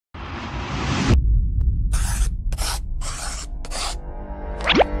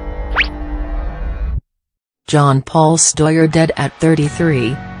Jon Paul Steuer dead at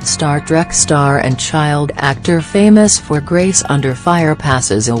 33, Star Trek star and child actor famous for Grace Under Fire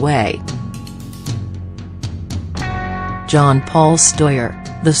passes away. Jon Paul Steuer,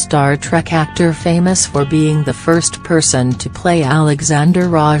 the Star Trek actor famous for being the first person to play Alexander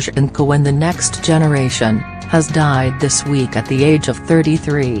Rozhenko in The Next Generation, has died this week at the age of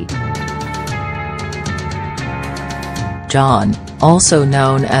 33. Jon, also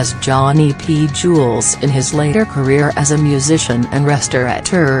known as Jonny P Jewels in his later career as a musician and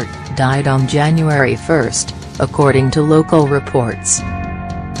restaurateur, died on January 1, according to local reports.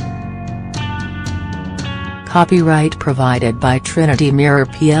 Copyright provided by Trinity Mirror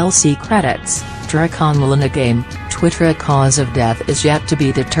plc. Credits, Draconmalina Game, Twitter. Cause of death is yet to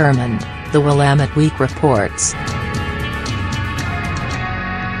be determined, the Willamette Week reports.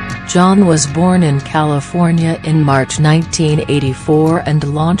 Jon was born in California in March 1984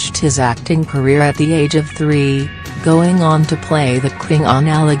 and launched his acting career at the age of 3, going on to play the Klingon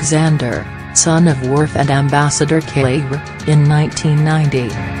Alexander, son of Worf and Ambassador Kelly, in 1990.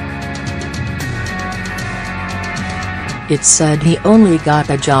 It's said he only got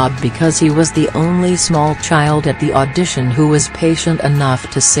a job because he was the only small child at the audition who was patient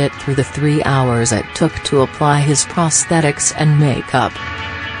enough to sit through the 3 hours it took to apply his prosthetics and makeup.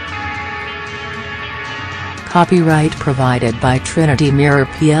 Copyright provided by Trinity Mirror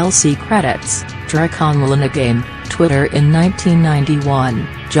plc. Credits, Draconmalina Game, Twitter. In 1991,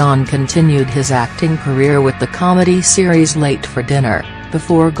 Jon continued his acting career with the comedy series Late for Dinner,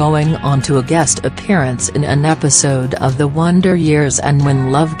 before going on to a guest appearance in an episode of The Wonder Years and When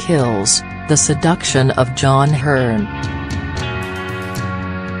Love Kills, The Seduction of John Hearn.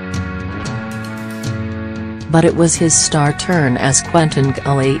 But it was his star turn as Quentin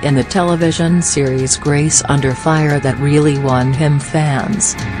Kelly in the television series Grace Under Fire that really won him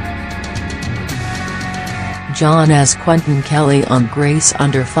fans. Jon as Quentin Kelly on Grace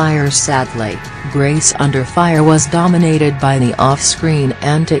Under Fire. Sadly, Grace Under Fire was dominated by the off-screen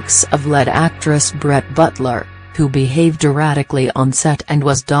antics of lead actress Brett Butler, who behaved erratically on set and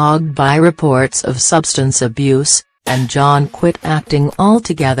was dogged by reports of substance abuse, and Jon quit acting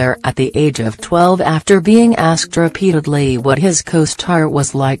altogether at the age of 12 after being asked repeatedly what his co-star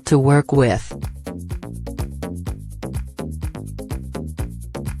was like to work with.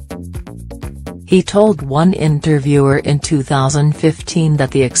 He told one interviewer in 2015 that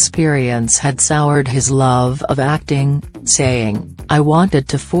the experience had soured his love of acting, saying, "I wanted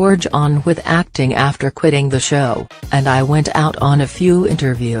to forge on with acting after quitting the show, and I went out on a few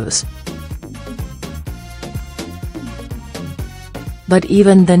interviews. But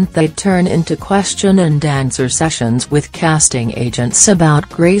even then they'd turn into question and answer sessions with casting agents about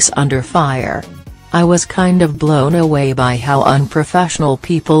Grace Under Fire. I was kind of blown away by how unprofessional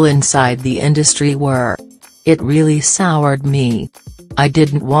people inside the industry were. It really soured me. I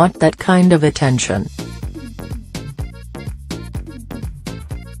didn't want that kind of attention."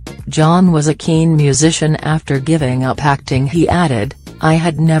 Jon was a keen musician after giving up acting. He added, "I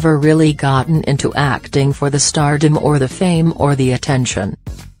had never really gotten into acting for the stardom or the fame or the attention.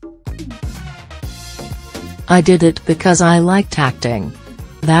 I did it because I liked acting.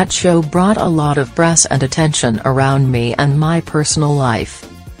 That show brought a lot of press and attention around me and my personal life.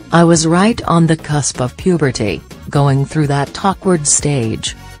 I was right on the cusp of puberty, going through that awkward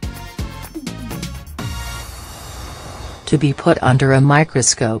stage. To be put under a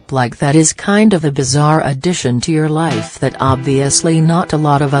microscope like that is kind of a bizarre addition to your life that obviously not a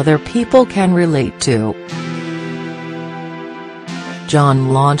lot of other people can relate to."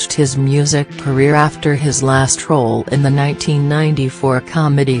 Jon launched his music career after his last role in the 1994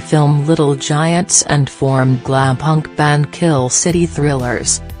 comedy film Little Giants and formed glam punk band Kill City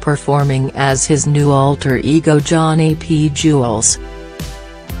Thrillers, performing as his new alter ego Jonny P Jewels.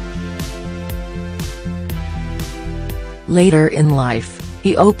 Later in life,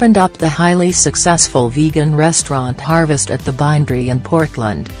 he opened up the highly successful vegan restaurant Harvest at the Bindery in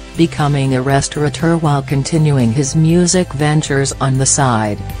Portland, becoming a restaurateur while continuing his music ventures on the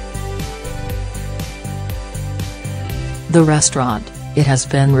side. The restaurant, it has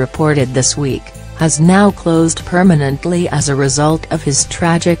been reported this week, has now closed permanently as a result of his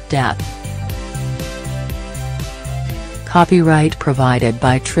tragic death. Copyright provided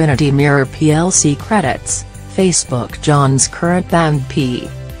by Trinity Mirror plc. Credits, Facebook. Jon's current band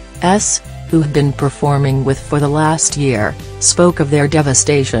P.S., who had been performing with for the last year, spoke of their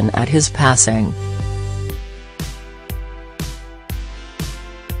devastation at his passing.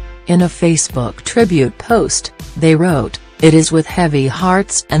 In a Facebook tribute post, they wrote, It is with heavy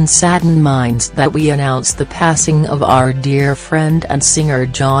hearts and saddened minds that we announce the passing of our dear friend and singer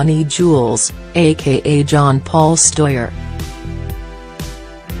Jonny Jewels, aka Jon Paul Steuer.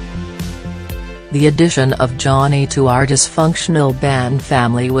 The addition of Jonny to our dysfunctional band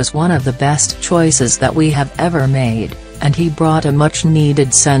family was one of the best choices that we have ever made, and he brought a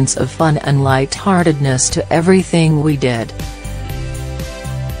much-needed sense of fun and light-heartedness to everything we did.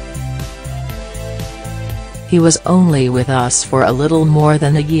 He was only with us for a little more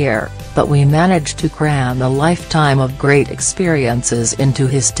than a year, but we managed to cram a lifetime of great experiences into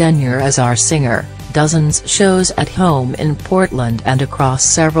his tenure as our singer: dozens shows at home in Portland and across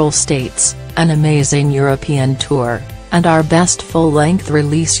several states, an amazing European tour, and our best full-length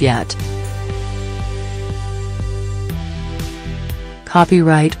release yet.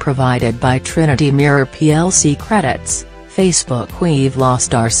 Copyright provided by Trinity Mirror plc. Credits: Facebook. We've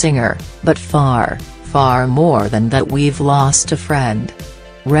lost our singer, but far more than that, we've lost a friend.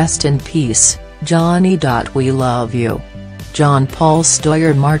 Rest in peace, Jonny. We love you. Jon Paul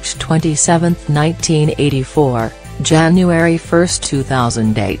Steuer. March 27, 1984, January 1,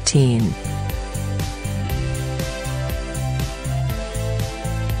 2018.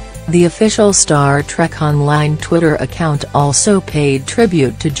 The official Star Trek Online Twitter account also paid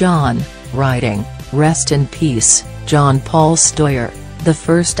tribute to Jon, writing, "Rest in peace, Jon Paul Steuer, the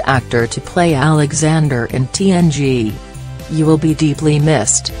first actor to play Alexander in TNG. You will be deeply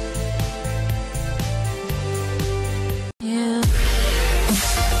missed."